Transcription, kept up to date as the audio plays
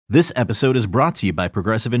This episode is brought to you by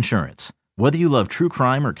Progressive Insurance. Whether you love true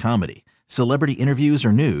crime or comedy, celebrity interviews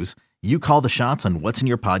or news, you call the shots on what's in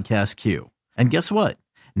your podcast queue. And guess what?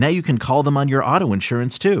 Now you can call them on your auto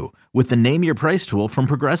insurance too with the Name Your Price tool from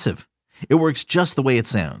Progressive. It works just the way it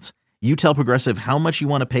sounds. You tell Progressive how much you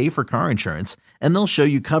want to pay for car insurance, and they'll show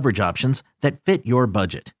you coverage options that fit your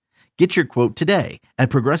budget. Get your quote today at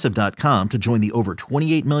Progressive.com to join the over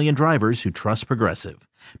 28 million drivers who trust Progressive.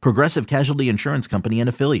 Progressive Casualty Insurance Company and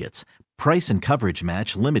Affiliates. Price and coverage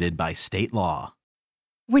match limited by state law.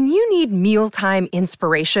 When you need mealtime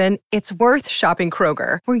inspiration, it's worth shopping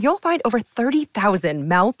Kroger, where you'll find over 30,000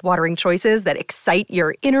 mouth-watering choices that excite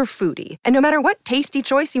your inner foodie. And no matter what tasty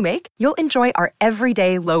choice you make, you'll enjoy our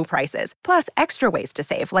everyday low prices, plus extra ways to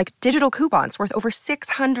save, like digital coupons worth over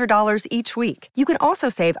 $600 each week. You can also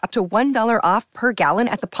save up to $1 off per gallon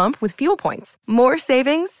at the pump with fuel points. More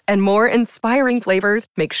savings and more inspiring flavors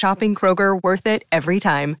make shopping Kroger worth it every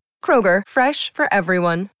time. Kroger, fresh for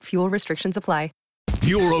everyone. Fuel restrictions apply.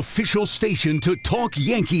 Your official station to talk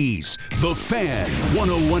Yankees. The Fan,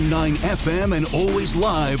 101.9 FM and always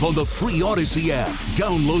live on the free Odyssey app.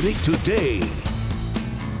 Download it today.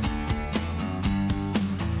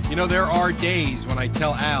 You know, there are days when I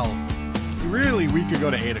tell Al, really, we could go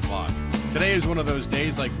to 8 o'clock. Today is one of those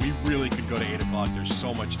days, like, we really could go to 8 o'clock. There's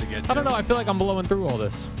so much to get to. I don't know. I feel like I'm blowing through all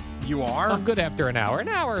this. You are? I'm good after an hour. An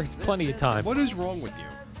hour is plenty of time. What is wrong with you?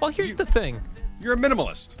 Well, here's the thing. You're a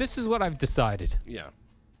minimalist. This is what I've decided. Yeah.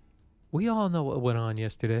 We all know what went on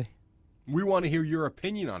yesterday. We want to hear your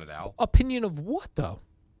opinion on it, Al. Opinion of what, though?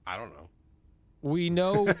 I don't know. We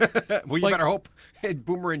know. Well, you better hope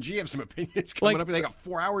Boomer and G have some opinions coming up. They got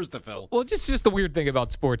 4 hours to fill. Well, just the weird thing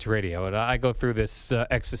about sports radio, and I go through this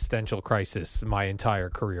existential crisis my entire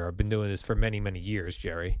career. I've been doing this for many, many years,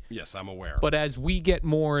 Jerry. Yes, I'm aware. But as we get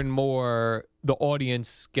more and more, the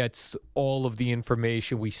audience gets all of the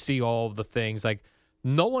information. We see all of the things. Like,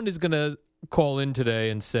 no one is going to call in today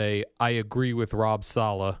and say, I agree with Rob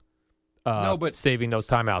Saleh saving those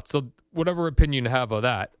timeouts. So whatever opinion you have of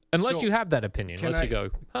that, unless you have that opinion, unless you go,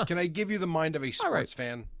 Can I give you the mind of a sports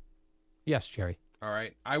fan? Yes, Jerry. All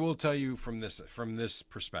right. I will tell you from this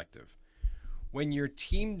perspective. When your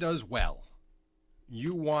team does well,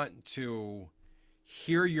 you want to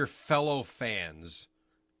hear your fellow fans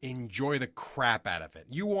enjoy the crap out of it.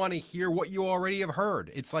 You want to hear what you already have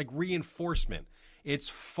heard. It's like reinforcement. It's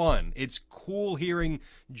fun. It's cool hearing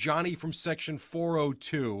Johnny from Section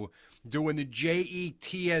 402 doing the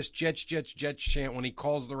JETS Jets chant when he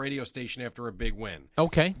calls the radio station after a big win.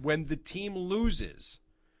 Okay. When the team loses,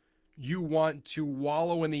 you want to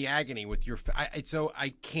wallow in the agony with your so I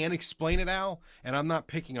can't explain it, Al, and I'm not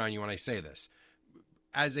picking on you when I say this.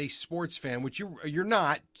 As a sports fan, which you're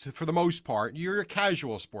not for the most part, you're a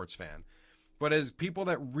casual sports fan, but as people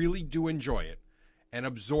that really do enjoy it and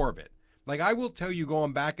absorb it, like I will tell you,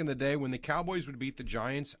 going back in the day when the Cowboys would beat the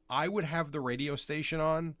Giants, I would have the radio station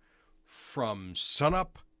on from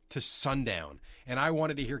sunup to sundown, and I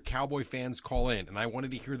wanted to hear Cowboy fans call in, and I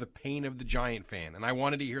wanted to hear the pain of the Giant fan, and I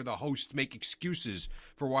wanted to hear the host make excuses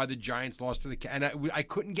for why the Giants lost to the and I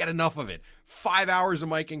couldn't get enough of it. 5 hours of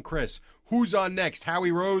Mike and Chris. Who's on next?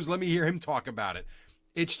 Howie Rose. Let me hear him talk about it.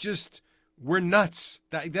 It's just, we're nuts.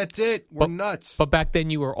 That's it. We're nuts. But back then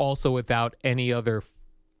you were also without any other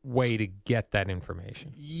way to get that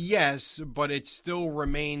information. Yes, but it still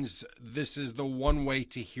remains, this is the one way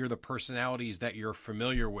to hear the personalities that you're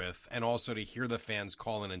familiar with and also to hear the fans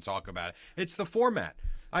call in and talk about it. It's the format.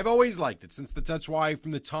 I've always liked it that's why from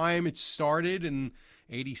the time it started in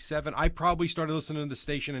 87, I probably started listening to the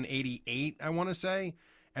station in 88, I want to say.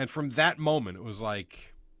 And from that moment, it was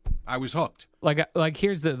like I was hooked. Like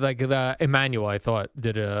here's the Emmanuel, I thought,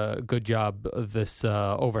 did a good job of this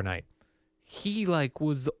overnight. He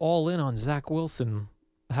was all in on Zach Wilson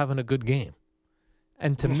having a good game.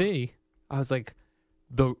 And to me, I was like,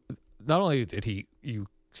 not only did you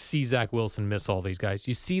see Zach Wilson miss all these guys,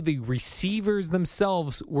 you see the receivers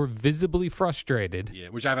themselves were visibly frustrated. Yeah,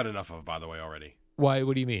 which I've had enough of, by the way, already. Why?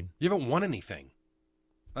 What do you mean? You haven't won anything.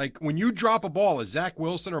 Like, when you drop a ball, is Zach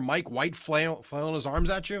Wilson or Mike White flailing his arms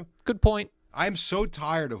at you? Good point. I'm so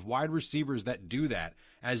tired of wide receivers that do that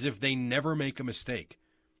as if they never make a mistake.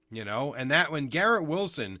 You know, and that when Garrett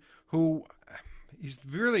Wilson, who he's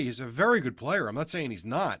a very good player. I'm not saying he's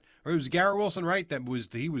not. Or it was Garrett Wilson, right?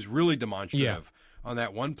 He was really demonstrative on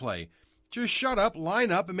that one play. Just shut up,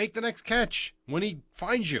 line up, and make the next catch when he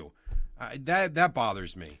finds you. That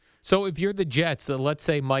bothers me. So if you're the Jets, let's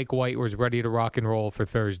say Mike White was ready to rock and roll for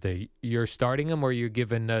Thursday, you're starting him or you're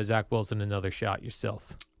giving Zach Wilson another shot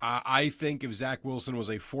yourself? I think if Zach Wilson was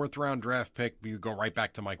a fourth-round draft pick, you go right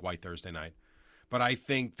back to Mike White Thursday night. but I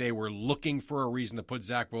think they were looking for a reason to put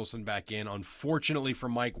Zach Wilson back in. Unfortunately for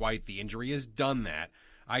Mike White, the injury has done that.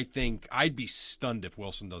 I think I'd be stunned if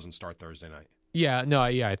Wilson doesn't start Thursday night. Yeah, no,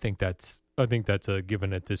 yeah, I think that's a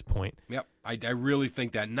given at this point. Yep, I really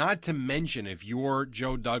think that. Not to mention, if you're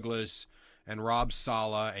Joe Douglas and Rob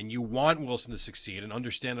Saleh and you want Wilson to succeed, and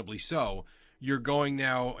understandably so, you're going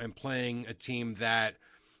now and playing a team that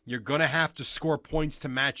you're going to have to score points to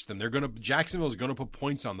match them. Jacksonville's going to put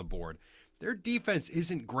points on the board. Their defense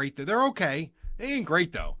isn't great. They're okay. They ain't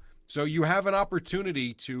great, though. So you have an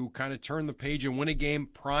opportunity to kind of turn the page and win a game,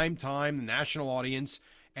 prime time, the national audience.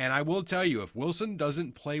 And I will tell you, if Wilson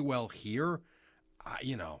doesn't play well here,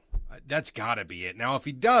 that's got to be it. Now, if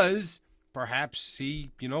he does, perhaps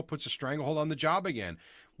he, puts a stranglehold on the job again.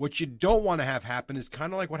 What you don't want to have happen is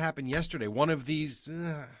kind of like what happened yesterday. One of these,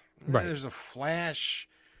 right. There's a flash.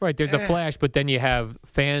 Right, there's a flash, but then you have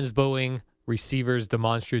fans booing, receivers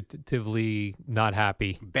demonstratively not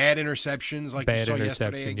happy. Bad interceptions like you saw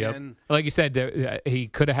yesterday again. Yep. Like you said, he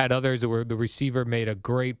could have had others where the receiver made a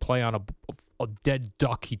great play on a dead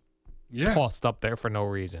duck he tossed up there for no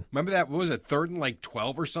reason. Remember that, what was it, 3rd and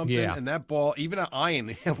 12 or something? Yeah. And that ball, even an Ian,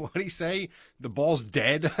 what did he say? The ball's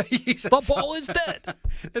dead? The ball is dead.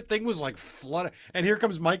 That thing was like flooded. And here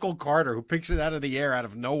comes Michael Carter, who picks it out of the air, out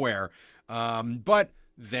of nowhere. But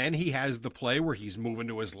then he has the play where he's moving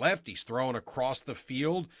to his left. He's throwing across the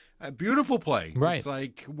field. A beautiful play. Right. It's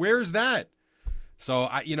like, where's that? So,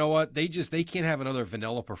 you know what? They can't have another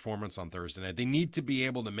vanilla performance on Thursday night. They need to be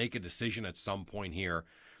able to make a decision at some point here.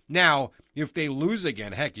 Now, if they lose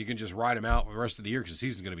again, heck, you can just ride them out for the rest of the year because the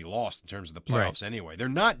season's going to be lost in terms of the playoffs anyway. They're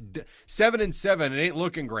not 7-7. It ain't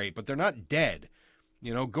looking great, but they're not dead.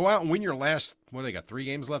 Go out and win your last, what, they got 3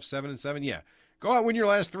 games left, 7-7? Yeah. Go out and win your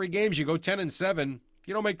last 3 games. You go 10-7.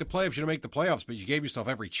 You don't make the playoffs, you don't make the playoffs, but you gave yourself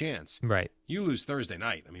every chance. Right. You lose Thursday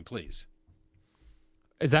night. I mean, please.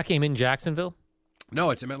 Is that game in Jacksonville? No,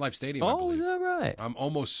 it's at MetLife Stadium, I Oh, believe. is that right? I'm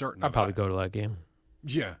almost certain. I'll probably go to that game.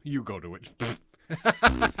 Yeah, you go to it.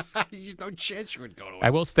 There's no chance you would go to it. I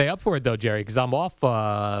will stay up for it, though, Jerry, because I'm off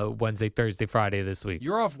Wednesday, Thursday, Friday this week.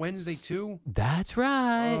 You're off Wednesday, too? That's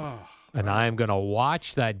right. Oh, and I'm going to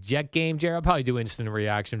watch that Jet game, Jerry. I'll probably do instant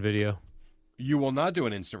reaction video. You will not do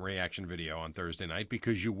an instant reaction video on Thursday night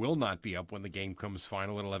because you will not be up when the game comes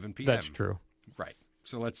final at 11 p.m. That's true. Right.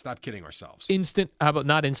 So let's stop kidding ourselves. How about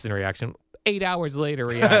not instant reaction? 8 hours later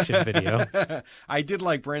reaction video. I did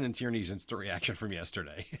like Brandon Tierney's instant reaction from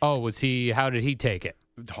yesterday. Oh, how did he take it?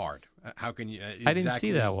 Hard. How can you? I didn't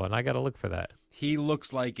see that one. I got to look for that. He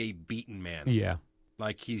looks like a beaten man. Yeah.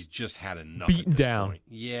 Like he's just had enough. Beaten at this down. point.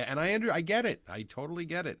 Yeah, and I get it. I totally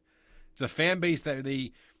get it. It's a fan base that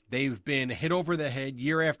they've been hit over the head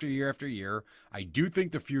year after year after year. I do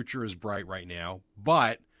think the future is bright right now,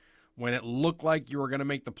 but when it looked like you were going to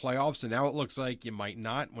make the playoffs and now it looks like you might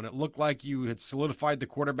not, when it looked like you had solidified the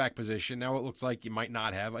quarterback position, now it looks like you might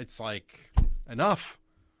not have. It's like, enough.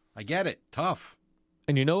 I get it. Tough.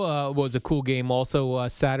 And what was a cool game also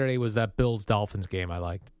Saturday was that Bills-Dolphins game I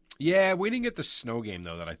liked. Yeah, we didn't get the snow game,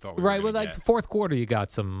 though, that I thought we were right, well, get. like the fourth quarter, you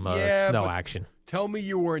got some snow action. Tell me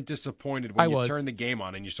you weren't disappointed when you turned the game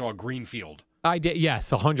on and you saw a green field. I did,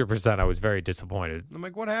 yes, 100%. I was very disappointed. I'm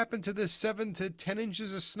like, what happened to this 7 to 10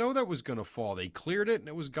 inches of snow that was going to fall? They cleared it and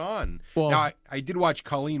it was gone. Well, now, I did watch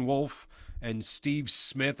Colleen Wolfe and Steve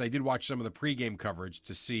Smith. I did watch some of the pregame coverage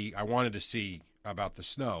to see. I wanted to see about the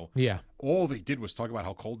snow. Yeah. All they did was talk about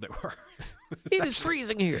how cold they were. It is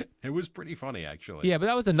freezing here. It was pretty funny, actually. Yeah, but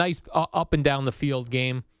that was a nice up and down the field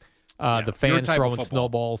game. The fans throwing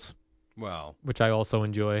snowballs. Well, which I also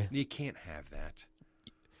enjoy. You can't have that.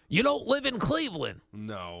 You don't live in Cleveland.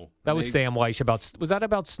 No. That was Sam Weiss was that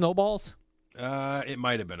about snowballs? It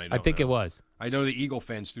might have been. I think it was. I know the Eagle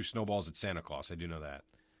fans threw snowballs at Santa Claus. I do know that.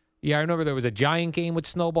 Yeah, I remember there was a Giant game with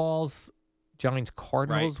snowballs. Giants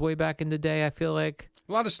Cardinals way back in the day, I feel like.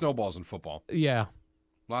 A lot of snowballs in football. Yeah.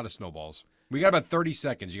 A lot of snowballs. We got about 30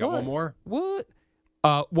 seconds. You got one more? What?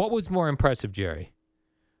 What was more impressive, Jerry?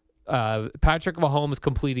 Patrick Mahomes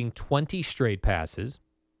completing 20 straight passes.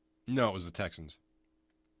 No, it was the Texans.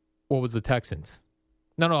 What was the Texans?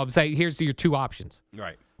 No, I'm saying here's your two options.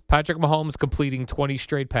 Right. Patrick Mahomes completing 20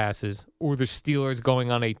 straight passes or the Steelers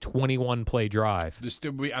going on a 21-play drive.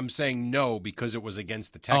 I'm saying no because it was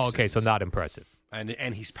against the Texans. Oh, okay, so not impressive.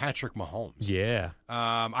 And he's Patrick Mahomes. Yeah.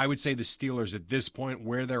 I would say the Steelers at this point,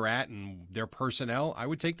 where they're at and their personnel, I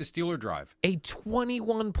would take the Steeler drive. A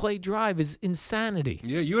 21-play drive is insanity.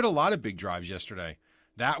 Yeah, you had a lot of big drives yesterday.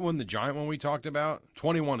 That one, the Giant one we talked about,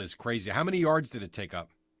 21 is crazy. How many yards did it take up?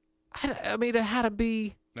 I mean, it had to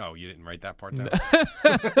be... No, you didn't write that part down?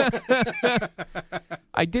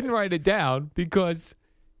 I didn't write it down because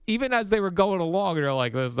even as they were going along, they're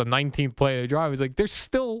like, "This is the 19th play of the drive." He's like, "They're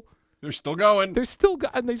still going. they still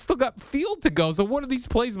got field to go. So one of these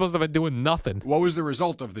plays must have been doing nothing." What was the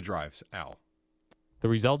result of the drives, Al? The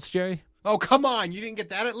results, Jerry? Oh, come on. You didn't get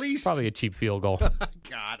that at least? Probably a cheap field goal.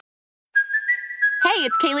 God. Hey,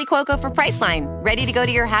 it's Kaylee Cuoco for Priceline. Ready to go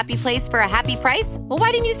to your happy place for a happy price? Well,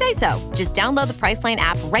 why didn't you say so? Just download the Priceline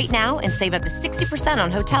app right now and save up to 60%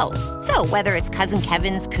 on hotels. So whether it's Cousin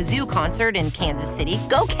Kevin's Kazoo Concert in Kansas City,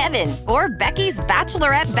 go Kevin, or Becky's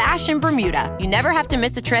Bachelorette Bash in Bermuda, you never have to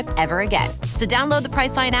miss a trip ever again. So download the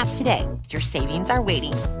Priceline app today. Your savings are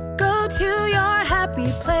waiting. Go to your happy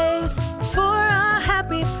place for a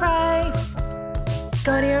happy price.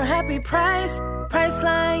 Go to your happy price,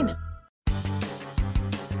 Priceline.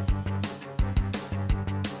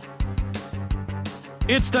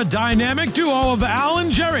 It's the dynamic duo of Al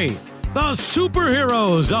and Jerry, the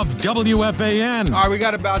superheroes of WFAN. All right, we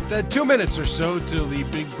got about 2 minutes or so till the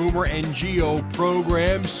Big Boomer NGO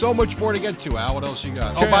program. So much more to get to, Al. What else you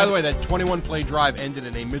got? Sure. Oh, by the way, that 21-play drive ended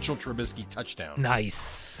in a Mitchell Trubisky touchdown.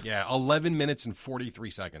 Nice. Yeah, 11 minutes and 43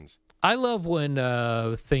 seconds. I love when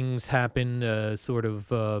things happen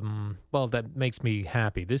that makes me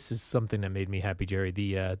happy. This is something that made me happy, Jerry.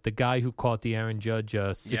 The guy who caught the Aaron Judge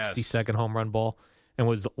 60-second home run ball and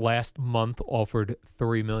was last month offered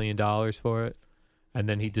 $3 million for it, and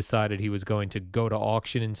then he decided he was going to go to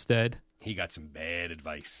auction instead. He got some bad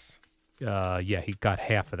advice. He got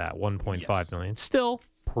half of that, $1.5 million. Still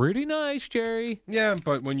pretty nice, Jerry. Yeah,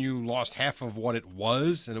 but when you lost half of what it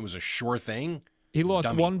was and it was a sure thing, he lost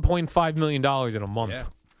 $1.5 million in a month.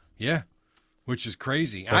 Yeah, which is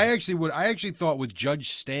crazy. So, I actually thought with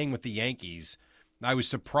Judge staying with the Yankees, I was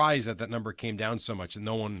surprised that number came down so much and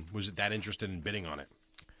no one was that interested in bidding on it.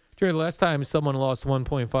 Jerry, the last time someone lost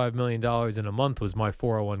 $1.5 million in a month was my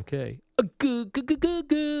 401k.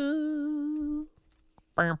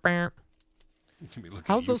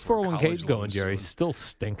 How's those 401ks going, Jerry? Still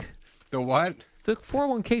stink. The what? The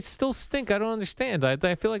 401ks still stink. I don't understand.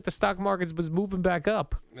 I feel like the stock market was moving back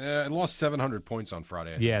up. It lost 700 points on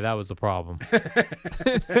Friday. Yeah, that was the problem.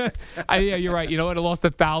 Yeah, you're right. You know what? It lost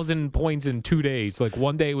 1,000 points in 2 days. Like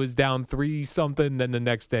one day it was down 3-something, then the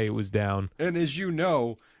next day it was down. And as you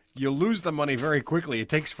know, you lose the money very quickly. It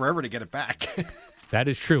takes forever to get it back. That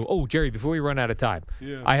is true. Oh, Jerry, before we run out of time,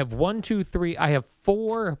 I have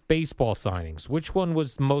 4 baseball signings. Which one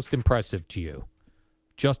was most impressive to you?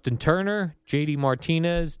 Justin Turner, J.D.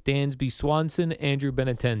 Martinez, Dansby Swanson, Andrew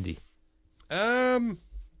Benintendi.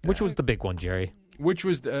 Which was the big one, Jerry? Which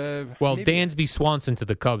was Dansby Swanson to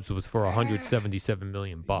the Cubs was for $177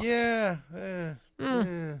 million. Yeah.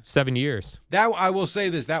 7 years. That I will say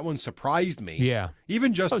this. That one surprised me. Yeah.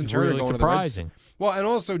 Even Justin was Turner really going surprising. to the Reds. Well, and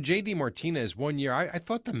also J.D. Martinez 1 year. I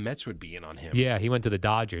thought the Mets would be in on him. Yeah, he went to the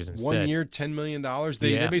Dodgers instead. 1 year, $10 million.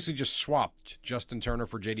 They basically just swapped Justin Turner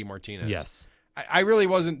for J.D. Martinez. Yes. I really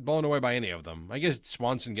wasn't blown away by any of them. I guess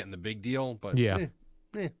Swanson getting the big deal, but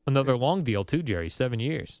Another long deal too, Jerry. 7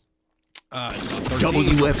 years.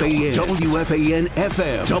 WFAN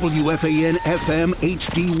FM, WFAN FM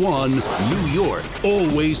HD1, New York.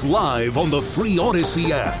 Always live on the free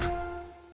Odyssey app.